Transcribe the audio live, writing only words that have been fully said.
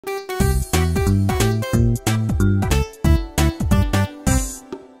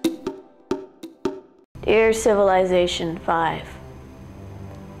Dear Civilization 5,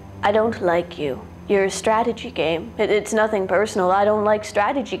 I don't like you. You're a strategy game. It's nothing personal. I don't like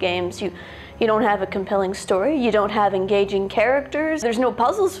strategy games. You don't have a compelling story. You don't have engaging characters. There's no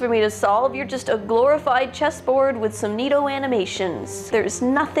puzzles for me to solve. You're just a glorified chessboard with some neato animations. There's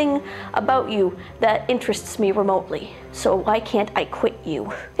nothing about you that interests me remotely. So why can't I quit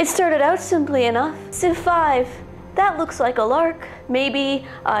you? It started out simply enough. Civ 5. That looks like a lark. Maybe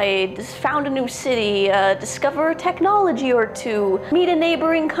I just found a new city, discover a technology or two, meet a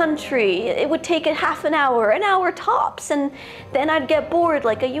neighboring country. It would take it half an hour tops, and then I'd get bored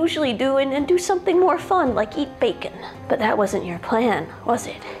like I usually do and do something more fun, like eat bacon. But that wasn't your plan, was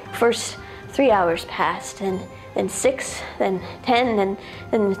it? First 3 hours passed, and then 6, then 10, and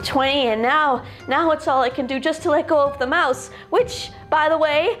then 20, and now it's all I can do just to let go of the mouse, which, by the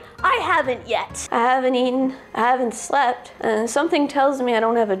way, I haven't yet. I haven't eaten, I haven't slept, and something tells me I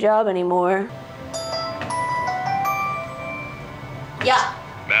don't have a job anymore. Yeah.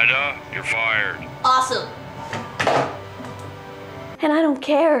 Meta, you're fired. Awesome. And I don't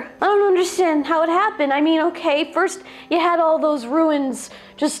care. I don't understand how it happened. I mean, okay, first you had all those ruins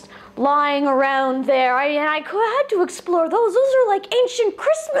just lying around there, and I had to explore those. Those are like ancient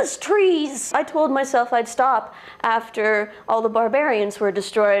Christmas trees. I told myself I'd stop after all the barbarians were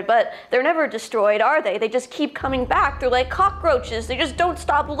destroyed, but they're never destroyed, are they? They just keep coming back. They're like cockroaches. They just don't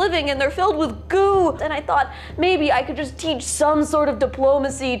stop living, and they're filled with goo. And I thought maybe I could just teach some sort of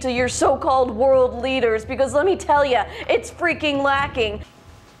diplomacy to your so-called world leaders, because let me tell you, it's freaking lacking.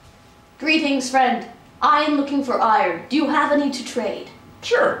 Greetings, friend. I am looking for iron. Do you have any to trade?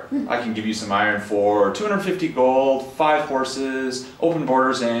 Sure, I can give you some iron for 250 gold, 5 horses, open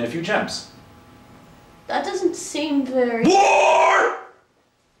borders, and a few gems. That doesn't seem very... War!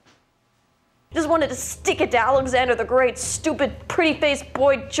 Just wanted to stick it to Alexander the Great, stupid, pretty-faced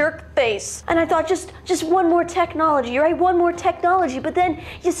boy jerk face. And I thought, just one more technology, right? One more technology, but then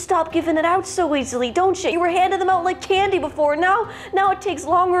you stop giving it out so easily, don't you? You were handing them out like candy before. Now it takes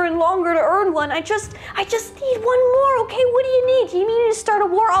longer and longer to earn one. I just need one more, okay? What do you need? Do you need me to start a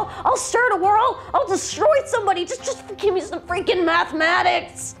war? I'll start a war. I'll destroy somebody. Just give me some freaking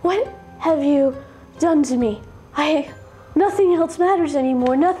mathematics. What have you done to me? Nothing else matters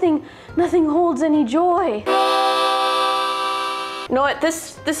anymore. Nothing holds any joy. You know what?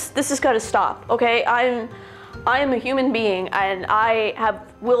 This has got to stop. Okay, I am a human being, and I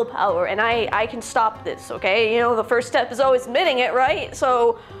have willpower, and I can stop this. Okay, you know, the first step is always admitting it, right?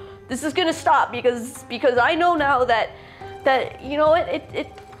 So this is gonna stop because I know now that you know it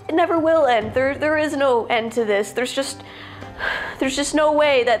never will end. There is no end to this. There's just no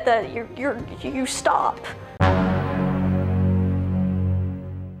way that you stop.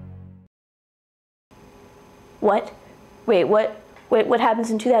 What? Wait, what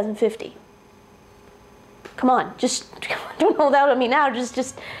happens in 2050? Come on, don't hold out on me now.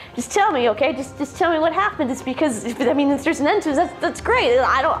 Just tell me, okay? Just tell me what happened. It's because if there's an end to it, that's great.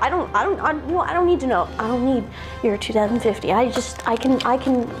 I don't need to know. I don't need your 2050. I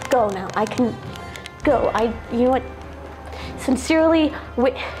can go now. I can go. You know what? Sincerely,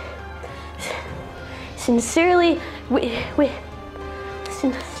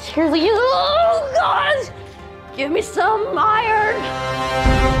 oh God! Give me some iron!